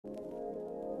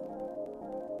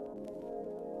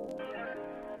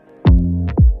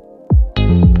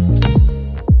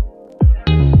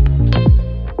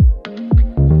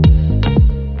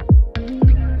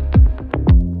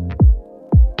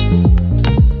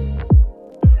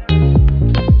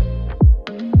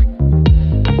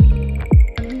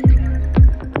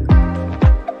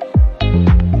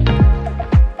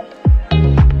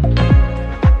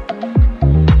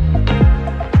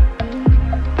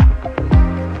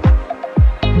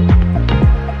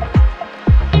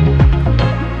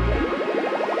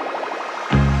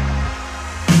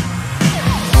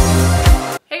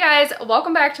guys,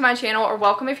 welcome back to my channel, or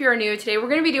welcome if you're new. Today we're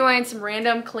going to be doing some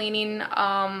random cleaning.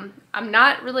 I'm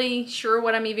not really sure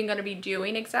what I'm even going to be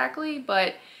doing exactly,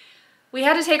 but we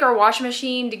had to take our washing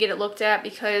machine to get it looked at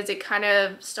because it kind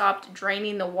of stopped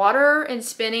draining the water and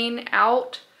spinning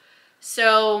out.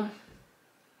 So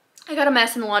I got a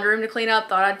mess in the laundry room to clean up,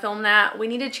 thought I'd film that. We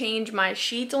need to change my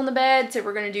sheets on the bed, so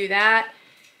we're going to do that.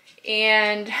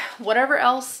 And whatever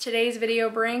else today's video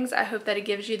brings, I hope that it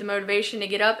gives you the motivation to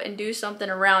get up and do something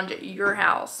around your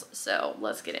house. So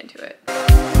let's get into it.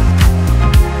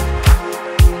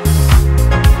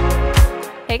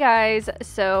 Hey guys,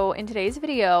 so in today's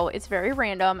video, it's very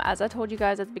random. As I told you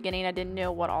guys at the beginning, I didn't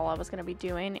know what all I was going to be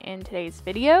doing in today's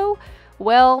video.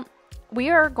 Well, we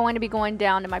are going to be going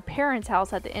down to my parents'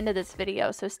 house at the end of this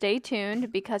video, so stay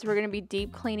tuned because we're going to be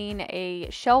deep cleaning a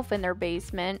shelf in their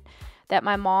basement that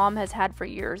my mom has had for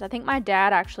years. I think my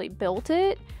dad actually built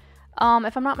it,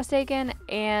 if I'm not mistaken,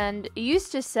 and it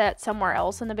used to sit somewhere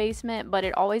else in the basement, but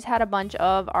it always had a bunch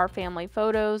of our family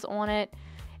photos on it,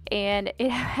 and it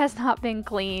has not been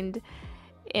cleaned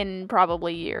in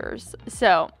probably years.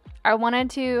 So I wanted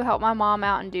to help my mom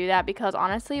out and do that because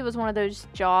honestly it was one of those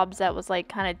jobs that was like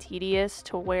kind of tedious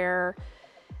to where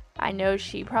I know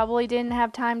she probably didn't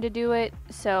have time to do it,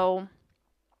 so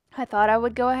I thought I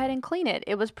would go ahead and clean it.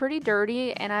 It was pretty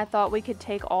dirty, and I thought we could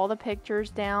take all the pictures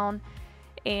down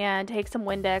and take some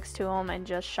Windex to them and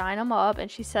just shine them up. And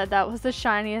she said that was the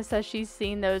shiniest that she's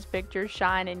seen those pictures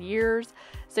shine in years.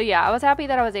 So yeah, I was happy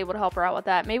that I was able to help her out with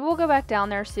that. Maybe we'll go back down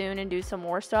there soon and do some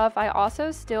more stuff. I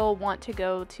also still want to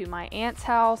go to my aunt's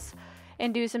house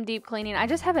and do some deep cleaning. I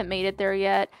just haven't made it there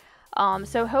yet.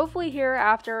 So hopefully here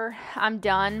after I'm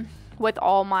done with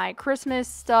all my Christmas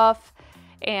stuff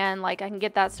and like I can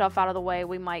get that stuff out of the way,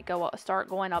 we might start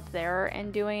going up there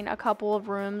and doing a couple of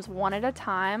rooms one at a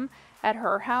time at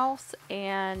her house.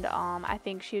 And I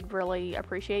think she'd really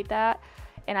appreciate that,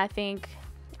 and I think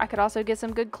I could also get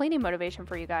some good cleaning motivation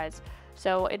for you guys,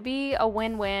 so it'd be a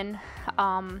win-win.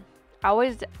 I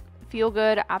always feel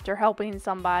good after helping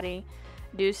somebody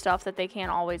do stuff that they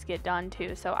can't always get done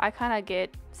too, so I kind of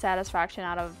get satisfaction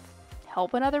out of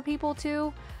helping other people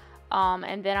too.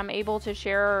 And then I'm able to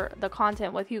share the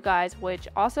content with you guys, which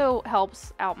also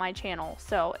helps out my channel.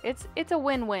 So it's a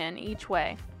win-win each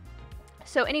way.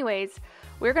 So anyways,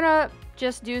 we're gonna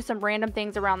just do some random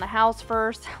things around the house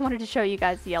first. I wanted to show you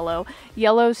guys Yellow.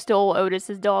 Yellow stole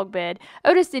Otis's dog bed.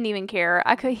 Otis didn't even care.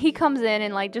 He comes in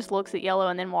and like just looks at Yellow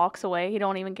and then walks away. He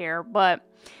don't even care. But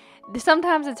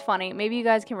sometimes it's funny. Maybe you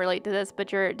guys can relate to this, but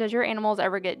does your animals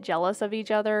ever get jealous of each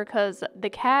other? Because the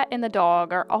cat and the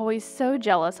dog are always so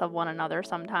jealous of one another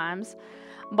sometimes,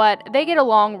 but they get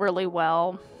along really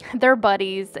well. They're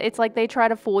buddies. It's like they try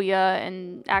to fool you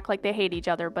and act like they hate each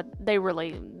other, but they're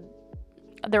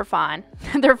fine.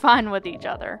 They're fine with each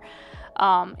other.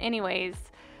 Anyways,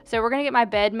 so we're gonna get my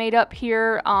bed made up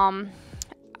here.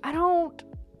 I don't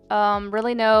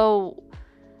really know.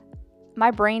 My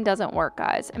brain doesn't work,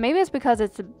 guys. And maybe it's because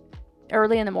it's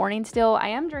early in the morning still. I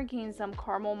am drinking some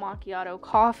caramel macchiato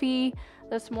coffee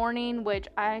this morning, which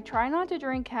I try not to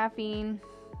drink caffeine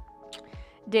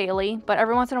daily, but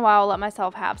every once in a while I'll let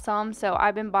myself have some. So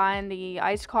I've been buying the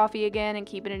iced coffee again and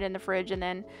keeping it in the fridge, and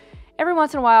then every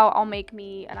once in a while I'll make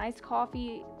me an iced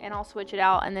coffee and I'll switch it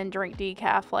out and then drink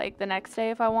decaf like the next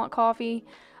day if I want coffee,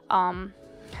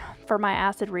 for my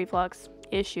acid reflux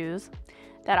issues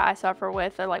that I suffer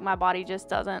with. Like my body just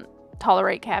doesn't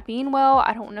tolerate caffeine well.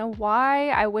 I don't know why.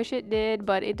 I wish it did,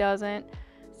 but it doesn't.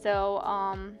 So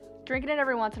drinking it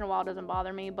every once in a while doesn't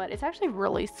bother me, but it's actually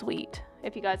really sweet.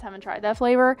 If you guys haven't tried that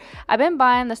flavor, I've been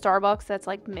buying the Starbucks that's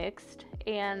like mixed,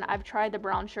 and I've tried the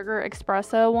brown sugar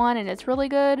espresso one and it's really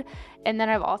good. And then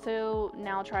I've also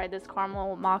now tried this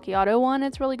caramel macchiato one.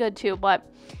 It's really good too, but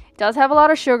it does have a lot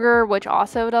of sugar, which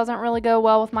also doesn't really go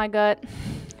well with my gut.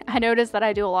 I notice that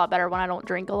I do a lot better when I don't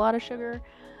drink a lot of sugar,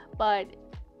 but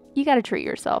you got to treat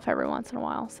yourself every once in a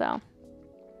while. So,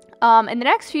 and the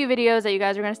next few videos that you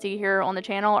guys are going to see here on the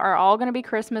channel are all going to be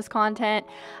Christmas content.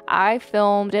 I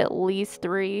filmed at least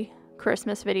 3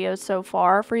 Christmas videos so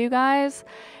far for you guys,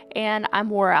 and I'm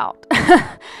wore out.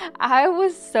 I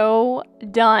was so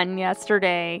done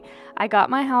yesterday. I got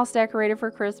my house decorated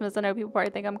for Christmas. I know people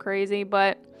probably think I'm crazy,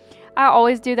 but I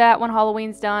always do that when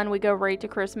Halloween's done. We go right to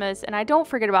Christmas, and I don't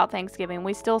forget about Thanksgiving.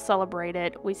 We still celebrate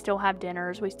it. We still have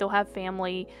dinners. We still have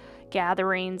family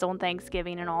gatherings on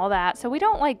Thanksgiving and all that. So we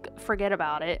don't like forget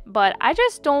about it, but I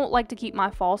just don't like to keep my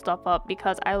fall stuff up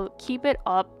because I keep it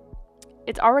up.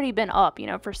 It's already been up, you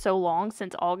know, for so long,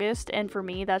 since August. And for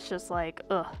me, that's just like,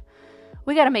 ugh,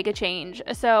 we got to make a change.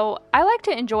 So I like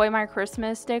to enjoy my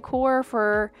Christmas decor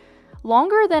for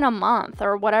longer than a month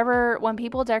or whatever. When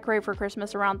people decorate for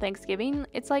Christmas around Thanksgiving,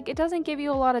 it's like it doesn't give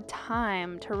you a lot of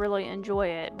time to really enjoy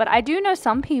it. But I do know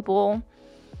some people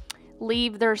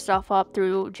leave their stuff up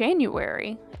through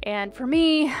January. And for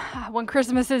me, when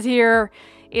Christmas is here,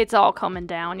 it's all coming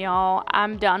down, y'all.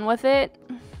 I'm done with it.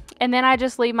 And then I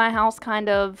just leave my house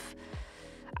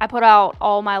I put out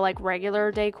all my like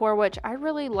regular decor, which I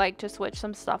really like to switch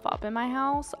some stuff up in my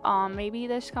house. Maybe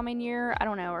this coming year, I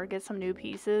don't know, or get some new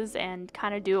pieces and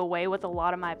kind of do away with a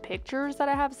lot of my pictures that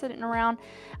I have sitting around.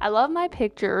 I love my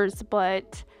pictures,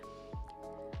 but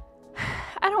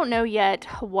I don't know yet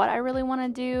what I really want to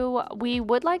do. We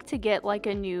would like to get like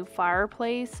a new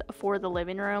fireplace for the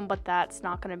living room, but that's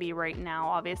not going to be right now.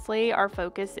 Obviously, our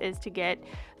focus is to get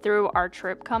through our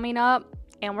trip coming up,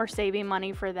 and we're saving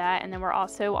money for that. And then we're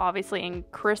also obviously in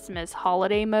Christmas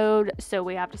holiday mode, so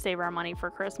we have to save our money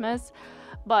for Christmas.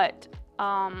 But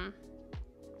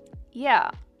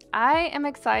yeah, I am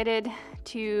excited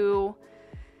to...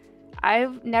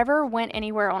 I've never went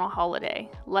anywhere on a holiday.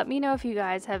 Let me know if you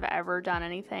guys have ever done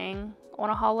anything on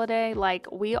a holiday. Like,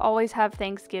 we always have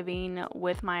Thanksgiving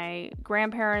with my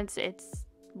grandparents. It's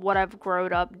what I've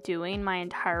grown up doing my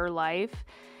entire life,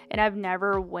 and I've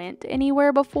never went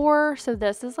anywhere before. So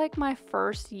this is like my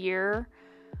first year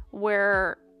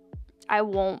where I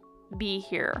won't be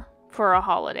here for a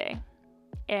holiday.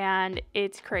 And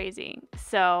it's crazy.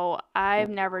 So I've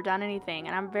never done anything,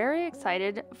 and I'm very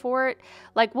excited for it.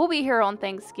 Like, we'll be here on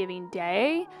Thanksgiving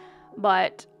Day,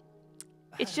 but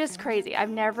it's just crazy. I've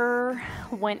never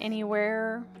went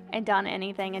anywhere and done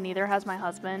anything, and neither has my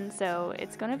husband. So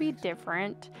it's going to be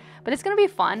different, but it's going to be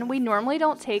fun. We normally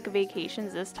don't take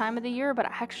vacations this time of the year, but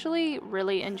I actually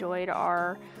really enjoyed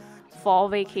our fall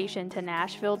vacation to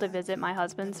Nashville to visit my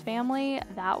husband's family.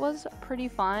 That was pretty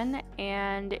fun,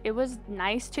 and it was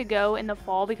nice to go in the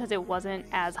fall because it wasn't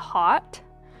as hot.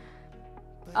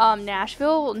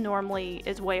 Nashville normally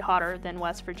is way hotter than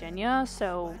West Virginia,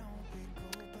 so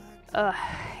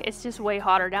it's just way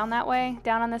hotter down that way,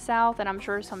 down in the south. And I'm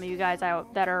sure some of you guys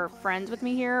that are friends with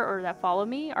me here or that follow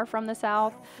me are from the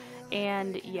south,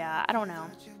 and yeah, I don't know.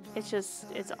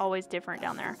 It's always different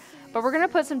down there. But we're going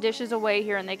to put some dishes away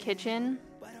here in the kitchen.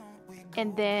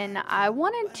 And then I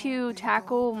wanted to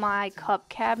tackle my cup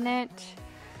cabinet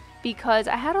because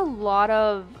I had a lot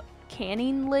of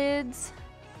canning lids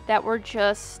that were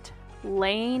just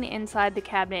laying inside the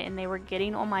cabinet, and they were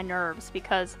getting on my nerves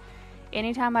because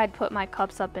anytime I'd put my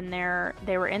cups up in there,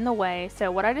 they were in the way.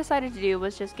 So what I decided to do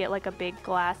was just get like a big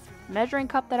glass measuring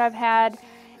cup that I've had,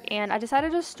 and I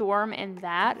decided to store them in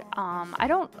that.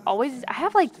 I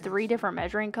have like 3 different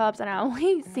measuring cups, and I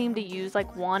only seem to use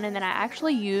like one, and then I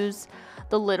actually use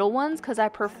the little ones because I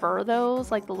prefer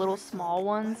those, like the little small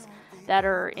ones that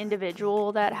are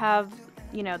individual, that have,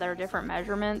 that are different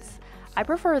measurements. I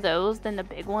prefer those than the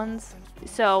big ones.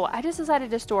 So I just decided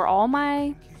to store all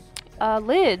my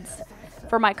lids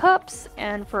for my cups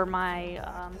and for my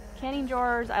canning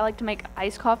jars. I like to make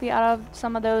iced coffee out of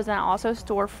some of those, and I also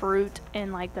store fruit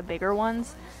in like the bigger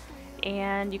ones.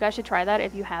 And you guys should try that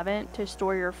if you haven't, to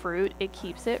store your fruit. It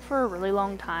keeps it for a really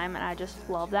long time, and I just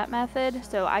love that method.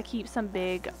 So I keep some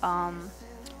big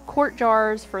quart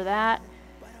jars for that.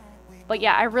 But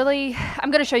yeah, I'm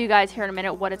going to show you guys here in a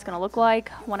minute what it's going to look like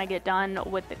when I get done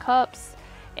with the cups.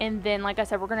 And then, like I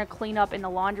said, we're going to clean up in the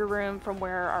laundry room from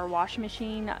where our washing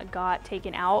machine got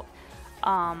taken out.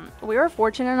 We were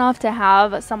fortunate enough to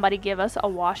have somebody give us a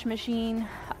wash machine.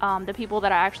 The people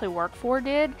that I actually work for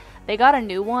did. They got a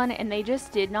new one, and they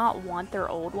just did not want their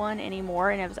old one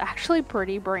anymore, and it was actually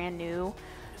pretty brand new.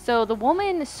 So the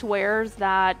woman swears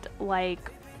that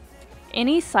like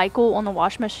any cycle on the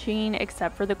wash machine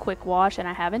except for the quick wash, and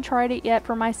I haven't tried it yet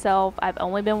for myself. I've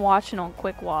only been washing on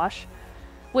quick wash,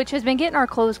 which has been getting our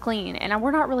clothes clean, and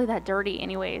we're not really that dirty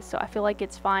anyways, so I feel like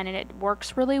it's fine, and it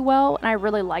works really well, and I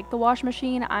really like the wash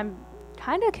machine. I'm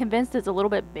kind of convinced it's a little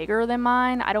bit bigger than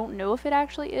mine. I don't know if it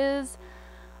actually is,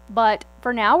 but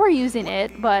for now we're using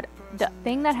it. But the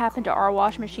thing that happened to our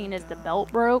wash machine is the belt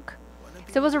broke,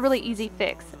 so it was a really easy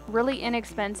fix, really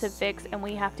inexpensive fix, and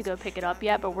we have to go pick it up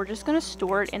yet, but we're just going to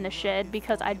store it in the shed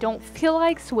because I don't feel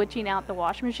like switching out the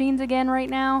wash machines again right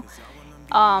now.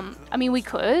 I mean, we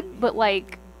could, but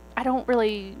like, I don't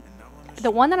really,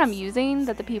 the one that I'm using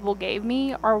that the people gave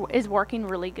me is working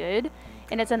really good,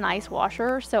 and it's a nice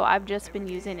washer, so I've just been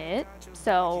using it.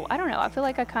 So I don't know, I feel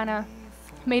like I kind of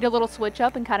made a little switch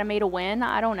up and kind of made a win.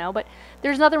 I don't know, but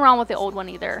there's nothing wrong with the old one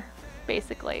either,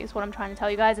 basically, is what I'm trying to tell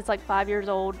you guys. It's like 5 years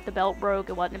old, the belt broke,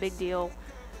 it wasn't a big deal,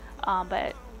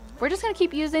 but we're just going to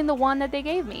keep using the one that they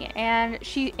gave me. And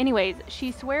anyways,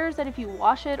 she swears that if you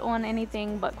wash it on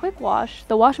anything but quick wash,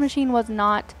 the wash machine was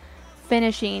not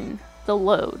finishing the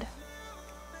load.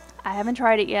 I haven't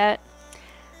tried it yet,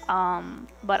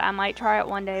 but I might try it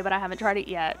one day, but I haven't tried it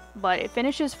yet. But it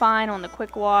finishes fine on the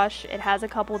quick wash. It has a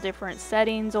couple different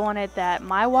settings on it that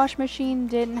my wash machine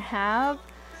didn't have.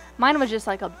 Mine was just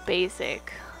like a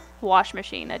basic wash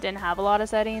machine that didn't have a lot of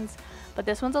settings, but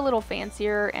this one's a little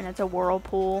fancier and it's a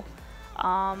Whirlpool.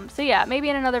 So yeah, maybe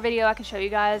in another video I can show you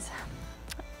guys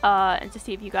and to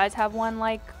see if you guys have one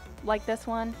like this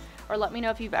one, or let me know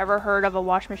if you've ever heard of a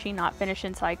wash machine not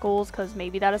finishing cycles, because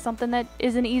maybe that is something that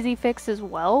is an easy fix as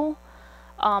well.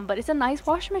 But it's a nice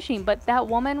wash machine, but that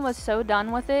woman was so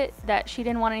done with it that she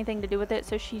didn't want anything to do with it,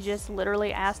 so she just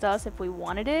literally asked us if we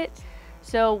wanted it.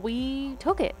 So we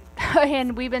took it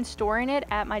and we've been storing it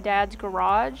at my dad's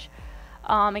garage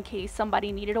in case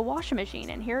somebody needed a washing machine,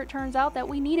 and here it turns out that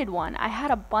we needed one. I had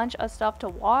a bunch of stuff to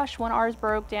wash when ours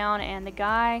broke down, and the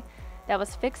guy that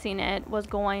was fixing it was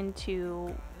going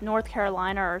to North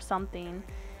Carolina or something.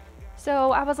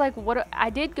 So I was like, what? I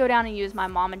did go down and use my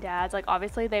mom and dad's. Like,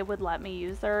 obviously they would let me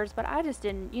use theirs, but I just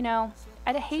didn't, you know,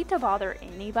 I'd hate to bother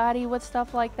anybody with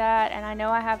stuff like that. And I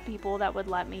know I have people that would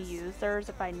let me use theirs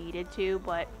if I needed to,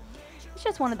 but it's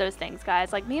just one of those things,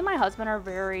 guys. Like, me and my husband are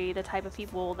very the type of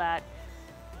people that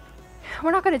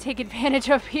we're not going to take advantage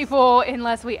of people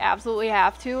unless we absolutely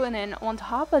have to. And then on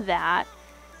top of that,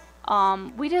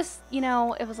 we just, you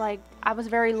know, it was like, I was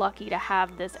very lucky to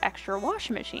have this extra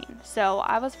washing machine. So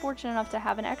I was fortunate enough to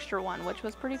have an extra one, which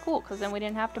was pretty cool, because then we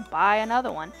didn't have to buy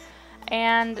another one.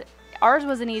 And ours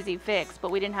was an easy fix,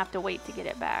 but we didn't have to wait to get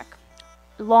it back.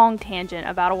 Long tangent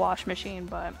about a wash machine,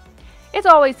 but it's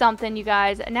always something, you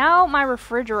guys. Now my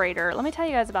refrigerator, let me tell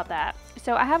you guys about that.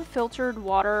 So I have filtered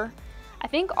water. I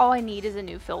think all I need is a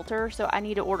new filter, so I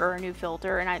need to order a new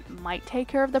filter, and I might take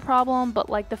care of the problem,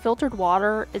 but like the filtered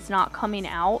water is not coming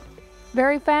out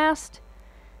very fast,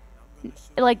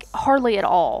 like hardly at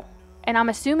all. And I'm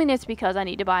assuming it's because I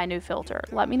need to buy a new filter.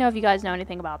 Let me know if you guys know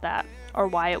anything about that or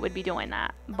why it would be doing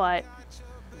that. But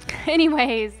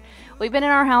anyways, we've been in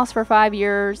our house for 5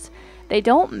 years. They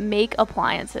don't make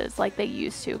appliances like they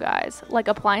used to, guys. Like,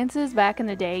 appliances back in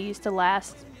the day used to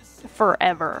last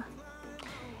forever.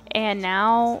 And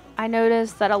now I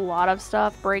notice that a lot of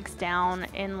stuff breaks down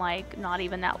in like not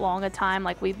even that long a time.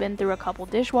 Like, we've been through a couple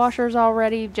dishwashers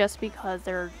already just because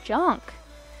they're junk.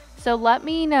 So let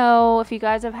me know if you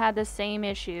guys have had the same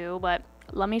issue, but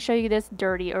let me show you this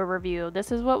dirty overview.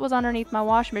 This is what was underneath my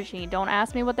washing machine. Don't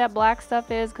ask me what that black stuff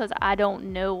is, because I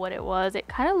don't know what it was. It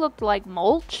kind of looked like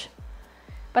mulch,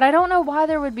 but I don't know why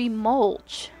there would be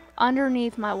mulch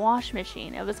underneath my wash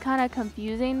machine. It was kind of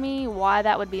confusing me why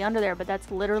that would be under there, but that's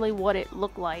literally what it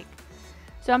looked like.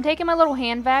 So I'm taking my little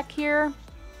hand vac here.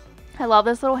 I love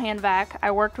this little hand vac.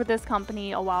 I worked with this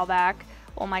company a while back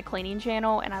on my cleaning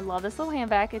channel, and I love this little hand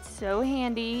vac. It's so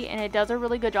handy and it does a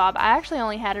really good job. I actually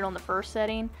only had it on the first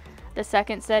setting. The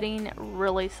second setting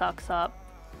really sucks up,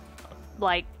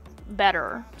 like,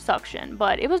 better suction,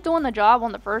 but it was doing the job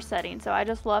on the first setting, so I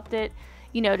just left it,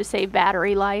 you know, to save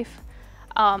battery life.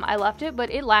 I left it, but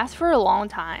it lasts for a long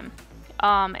time.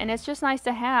 And it's just nice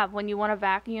to have when you want to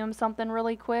vacuum something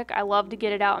really quick. I love to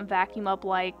get it out and vacuum up,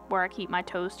 like where I keep my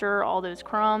toaster, all those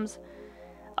crumbs.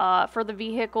 For the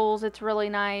vehicles, it's really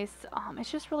nice.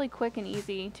 It's just really quick and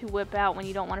easy to whip out when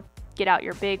you don't want to get out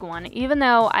your big one. Even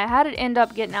though I had to end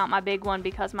up getting out my big one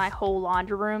because my whole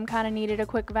laundry room kind of needed a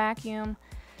quick vacuum.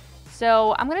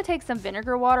 So I'm going to take some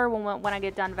vinegar water when I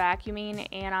get done vacuuming,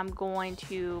 and I'm going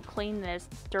to clean this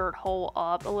dirt hole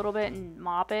up a little bit and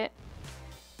mop it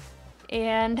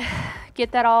and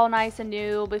get that all nice and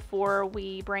new before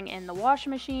we bring in the washing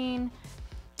machine.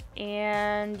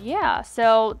 And yeah,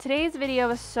 so today's video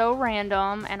is so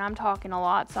random and I'm talking a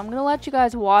lot, so I'm going to let you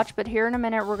guys watch, but here in a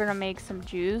minute we're going to make some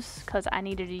juice because I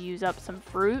needed to use up some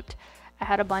fruit. I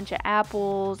had a bunch of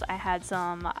apples, I had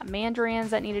some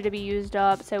mandarins that needed to be used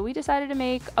up, so we decided to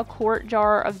make a quart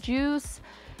jar of juice.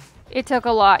 It took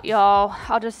a lot, y'all.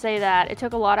 I'll just say that. It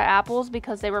took a lot of apples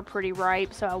because they were pretty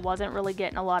ripe, so I wasn't really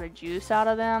getting a lot of juice out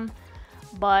of them.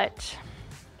 But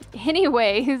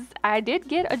anyways, I did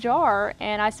get a jar,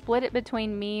 and I split it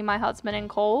between me, my husband, and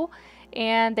Cole,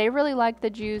 and they really liked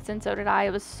the juice, and so did I.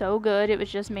 It was so good. It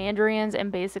was just mandarins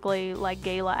and basically like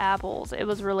Gala apples. It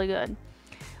was really good.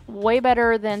 Way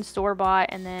better than store-bought,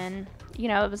 and then, you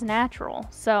know, it was natural.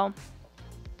 So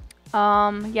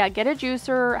yeah, get a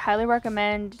juicer. Highly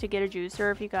recommend to get a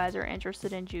juicer if you guys are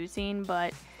interested in juicing,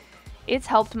 but it's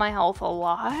helped my health a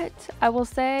lot, I will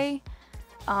say.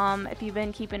 If you've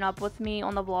been keeping up with me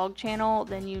on the vlog channel,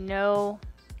 then you know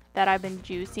that I've been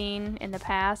juicing in the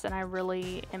past and I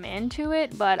really am into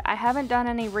it, but I haven't done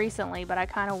any recently, but I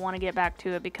kind of want to get back to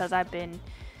it because I've been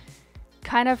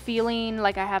kind of feeling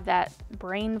like I have that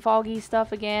brain foggy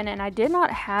stuff again, and I did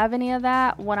not have any of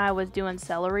that when I was doing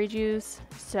celery juice,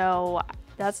 so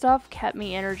that stuff kept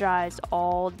me energized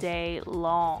all day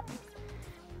long.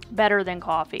 Better than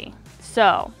coffee.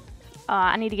 So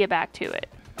I need to get back to it.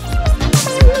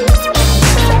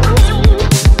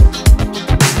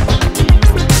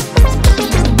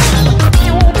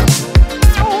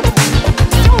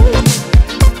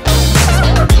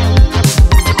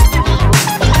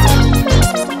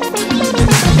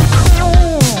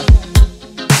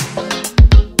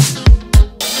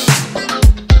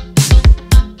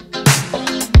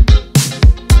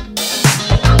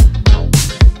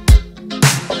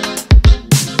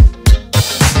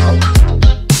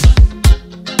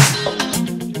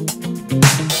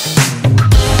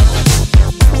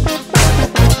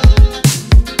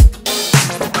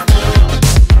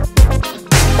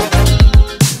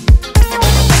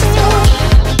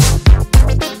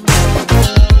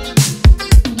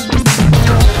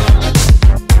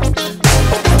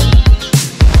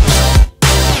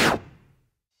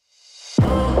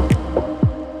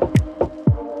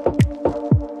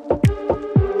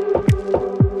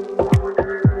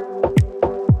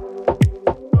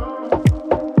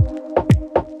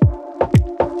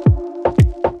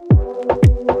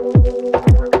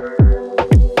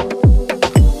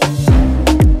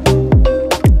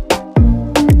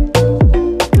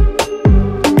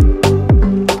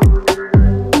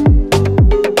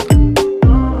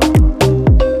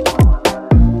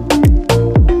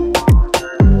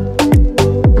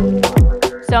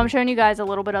 So I'm showing you guys a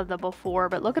little bit of the before,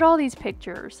 but look at all these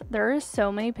pictures. There is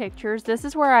so many pictures. This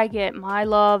is where I get my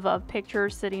love of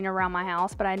pictures sitting around my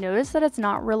house, but I noticed that it's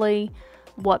not really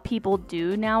what people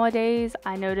do nowadays.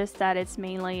 I noticed that it's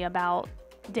mainly about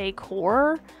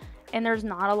decor, and there's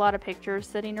not a lot of pictures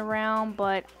sitting around,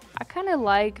 but I kind of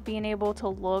like being able to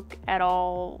look at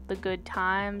all the good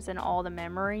times and all the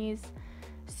memories.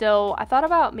 So I thought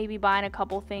about maybe buying a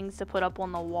couple things to put up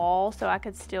on the wall so I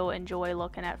could still enjoy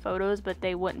looking at photos, but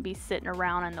they wouldn't be sitting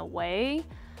around in the way.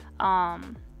 I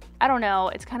don't know.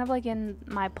 It's kind of like in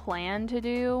my plan to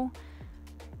do,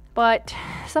 but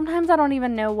sometimes I don't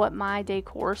even know what my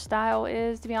decor style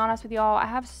is, to be honest with y'all. I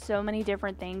have so many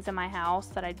different things in my house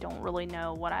that I don't really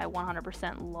know what I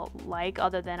 100% like,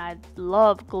 other than I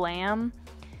love glam.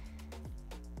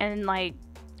 And like,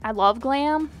 I love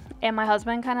glam. And my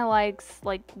husband kind of likes,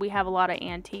 like, we have a lot of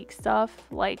antique stuff,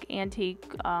 like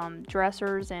antique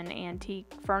dressers and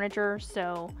antique furniture.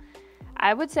 So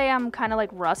I would say I'm kind of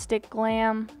like rustic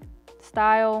glam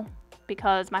style,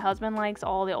 because my husband likes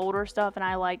all the older stuff and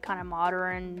I like kind of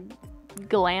modern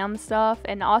glam stuff,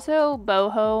 and also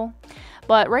boho.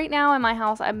 But right now in my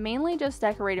house, I mainly just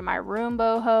decorated my room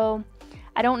boho.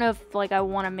 I don't know if like I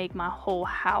want to make my whole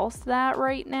house that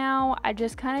right now. I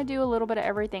just kind of do a little bit of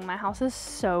everything. My house is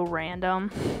so random.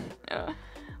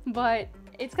 But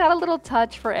it's got a little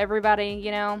touch for everybody,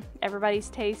 you know, everybody's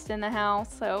taste in the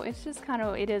house. So it's just kind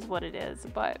of, it is what it is.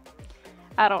 But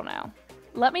I don't know.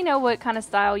 Let me know what kind of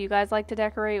style you guys like to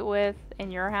decorate with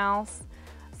in your house.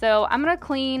 So I'm going to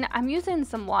clean. I'm using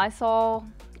some Lysol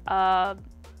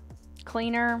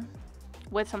cleaner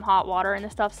with some hot water, and the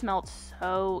stuff smelled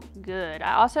so good.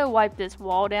 I also wiped this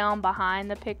wall down behind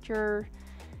the picture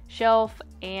shelf,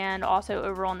 and also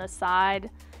over on the side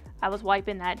I was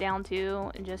wiping that down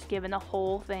too, and just giving the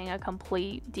whole thing a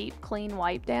complete deep clean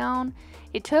wipe down.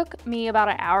 It took me about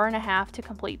an hour and a half to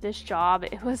complete this job.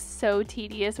 It was so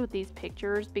tedious with these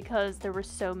pictures because there were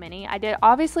so many. I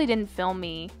obviously didn't film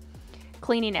me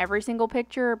cleaning every single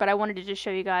picture, but I wanted to just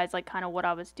show you guys like kind of what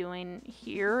I was doing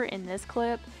here in this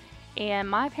clip. And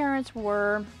my parents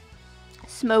were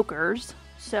smokers,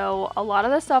 so a lot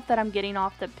of the stuff that I'm getting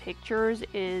off the pictures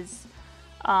is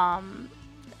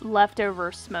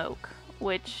leftover smoke,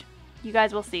 which you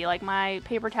guys will see. Like, my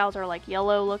paper towels are like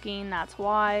yellow looking, that's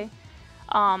why.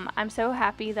 I'm so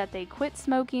happy that they quit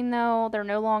smoking though. They're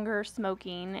no longer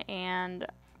smoking, and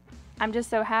I'm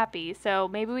just so happy. So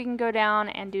maybe we can go down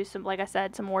and do some, like I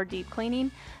said, some more deep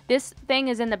cleaning. This thing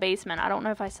is in the basement. I don't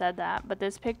know if I said that, but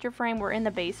this picture frame, we're in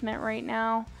the basement right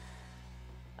now.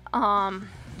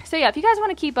 So yeah, if you guys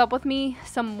want to keep up with me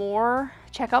some more,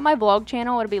 check out my vlog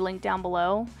channel. It'll be linked down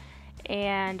below.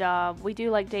 And we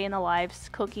do like day in the lives,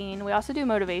 cooking. We also do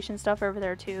motivation stuff over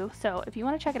there too. So if you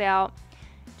want to check it out,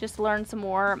 just learn some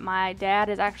more. My dad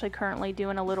is actually currently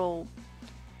doing a little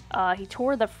he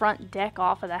tore the front deck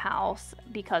off of the house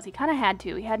because he kind of had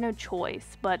to. He had no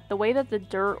choice. But the way that the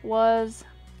dirt was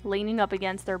leaning up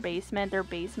against their basement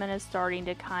is starting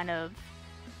to kind of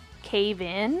cave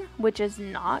in, which is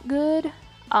not good.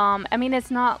 I mean,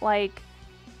 it's not like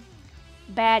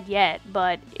bad yet,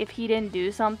 but if he didn't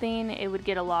do something, it would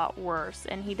get a lot worse.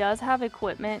 And he does have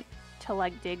equipment to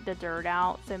like dig the dirt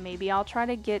out, so maybe I'll try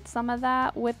to get some of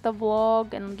that with the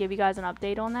vlog and give you guys an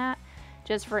update on that,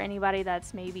 just for anybody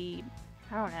that's maybe,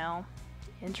 I don't know,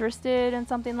 interested in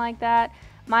something like that.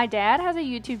 My dad has a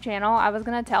YouTube channel. I was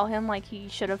gonna tell him like he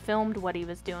should have filmed what he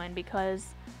was doing, because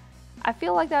I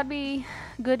feel like that'd be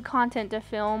good content to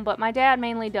film. But my dad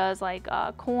mainly does like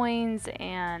coins,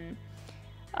 and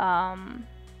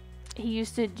he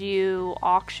used to do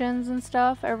auctions and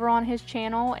stuff over on his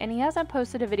channel, and he hasn't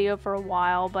posted a video for a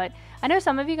while. But I know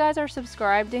some of you guys are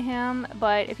subscribed to him,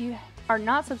 but if you are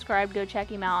not subscribed, go check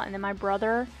him out. And then my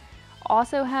brother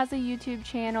also has a YouTube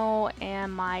channel,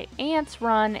 and my aunts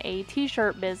run a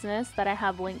t-shirt business that I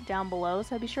have linked down below,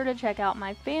 so be sure to check out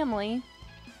my family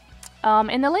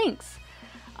in the links.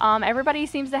 Everybody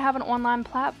seems to have an online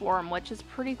platform, which is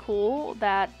pretty cool,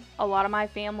 that a lot of my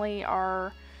family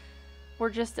we're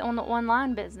just on the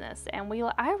online business. And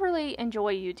I really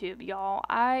enjoy YouTube, y'all.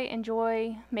 I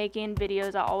enjoy making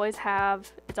videos. I always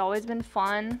have. It's always been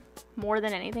fun more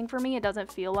than anything for me. It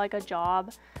doesn't feel like a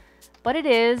job, but it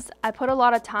is. I put a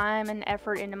lot of time and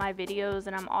effort into my videos,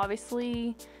 and I'm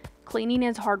obviously, cleaning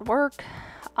is hard work.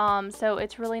 So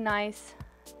it's really nice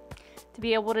to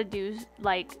be able to do,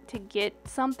 like, to get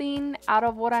something out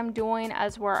of what I'm doing,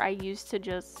 as where I used to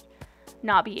just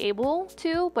not be able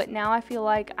to, but now I feel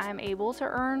like I'm able to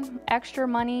earn extra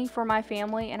money for my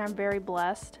family, and I'm very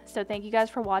blessed. So thank you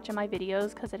guys for watching my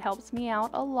videos, because it helps me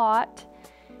out a lot,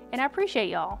 and I appreciate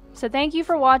y'all. So thank you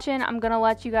for watching. I'm gonna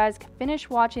let you guys finish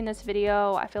watching this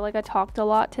video. I feel like I talked a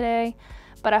lot today,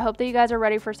 but I hope that you guys are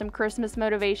ready for some Christmas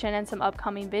motivation and some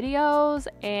upcoming videos,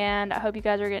 and I hope you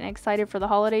guys are getting excited for the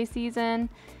holiday season.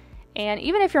 And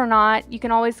even if you're not, you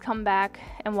can always come back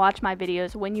and watch my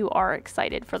videos when you are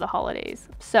excited for the holidays.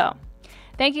 So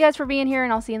thank you guys for being here,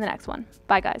 and I'll see you in the next one.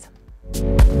 Bye, guys.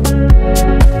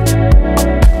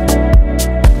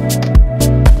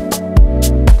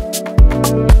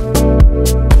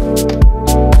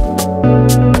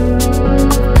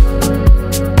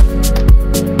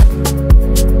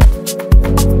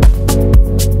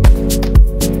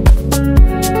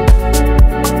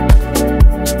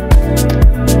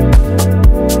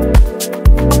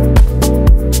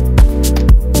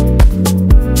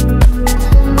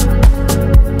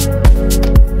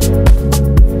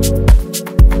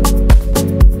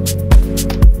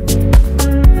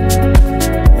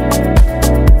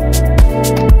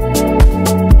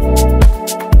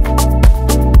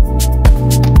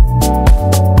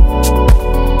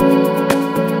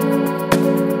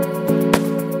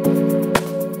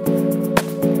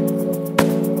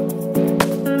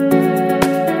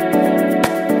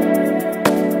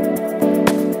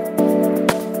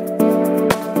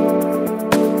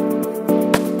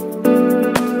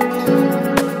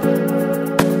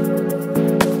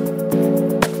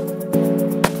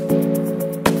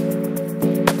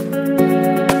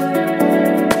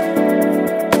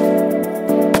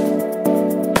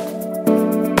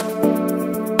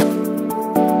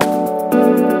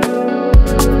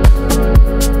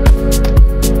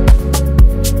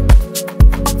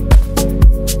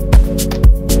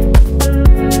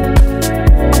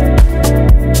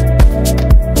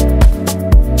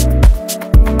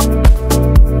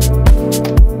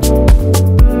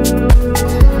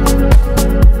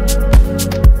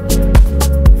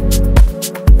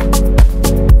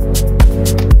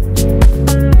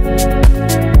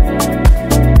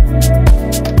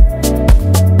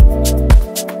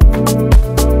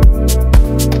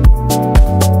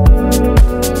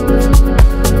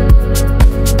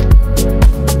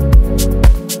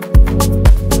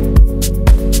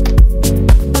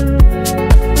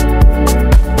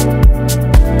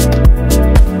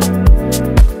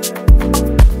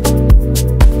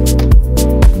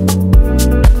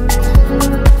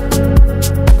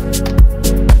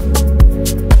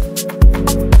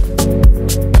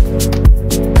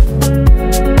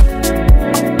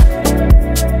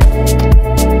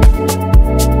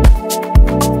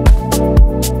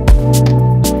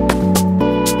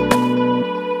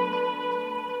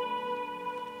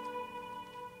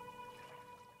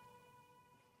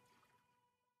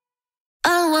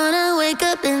 wake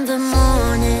up in the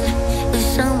morning with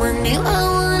someone new. I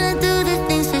wanna do the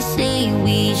things they say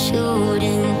we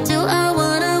shouldn't do. I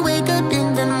wanna wake up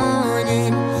in the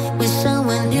morning with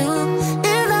someone new.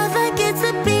 Live life like it's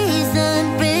a piece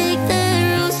and break the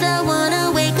rules. I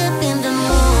wanna wake up in the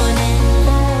morning.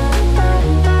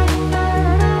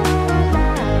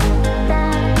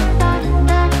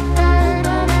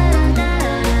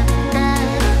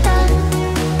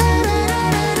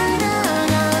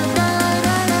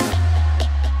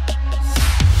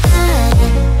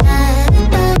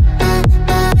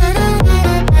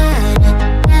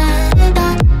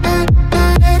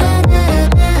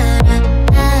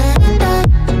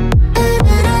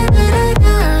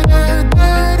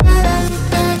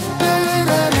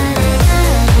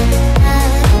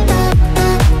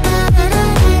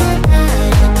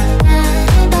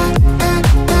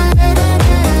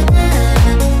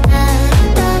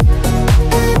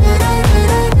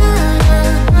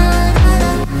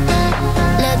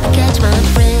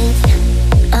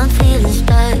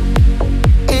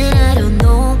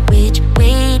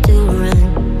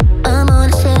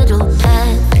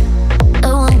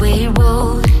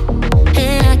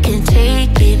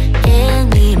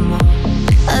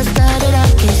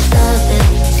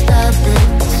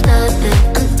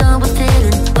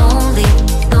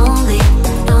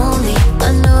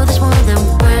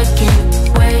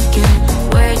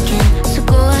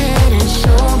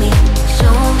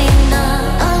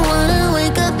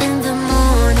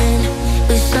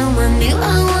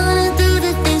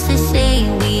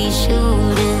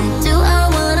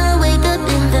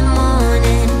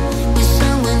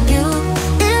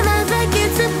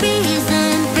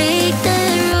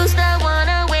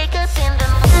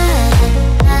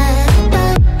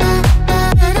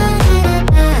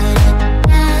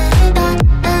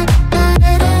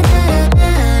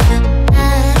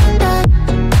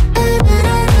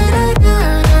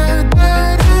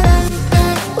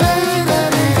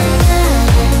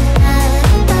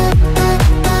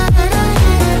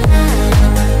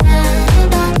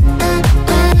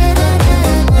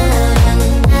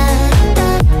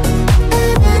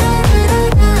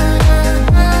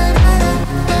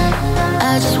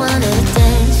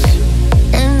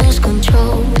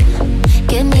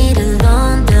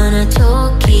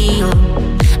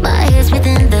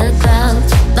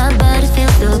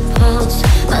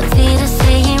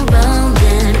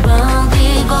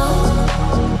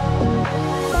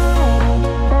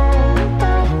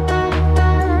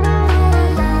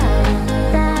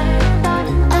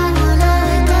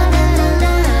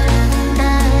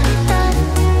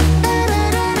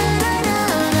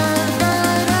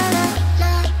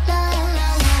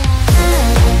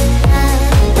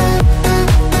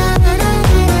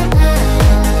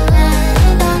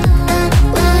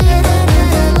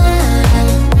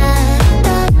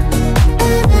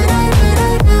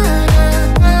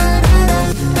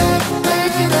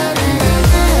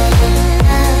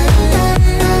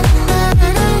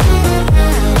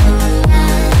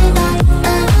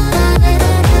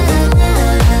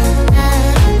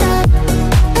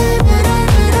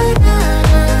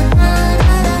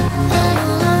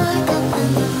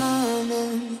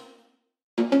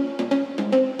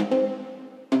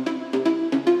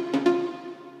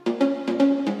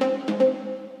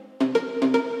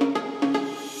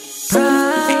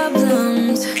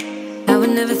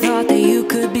 You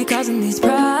could be causing these problems.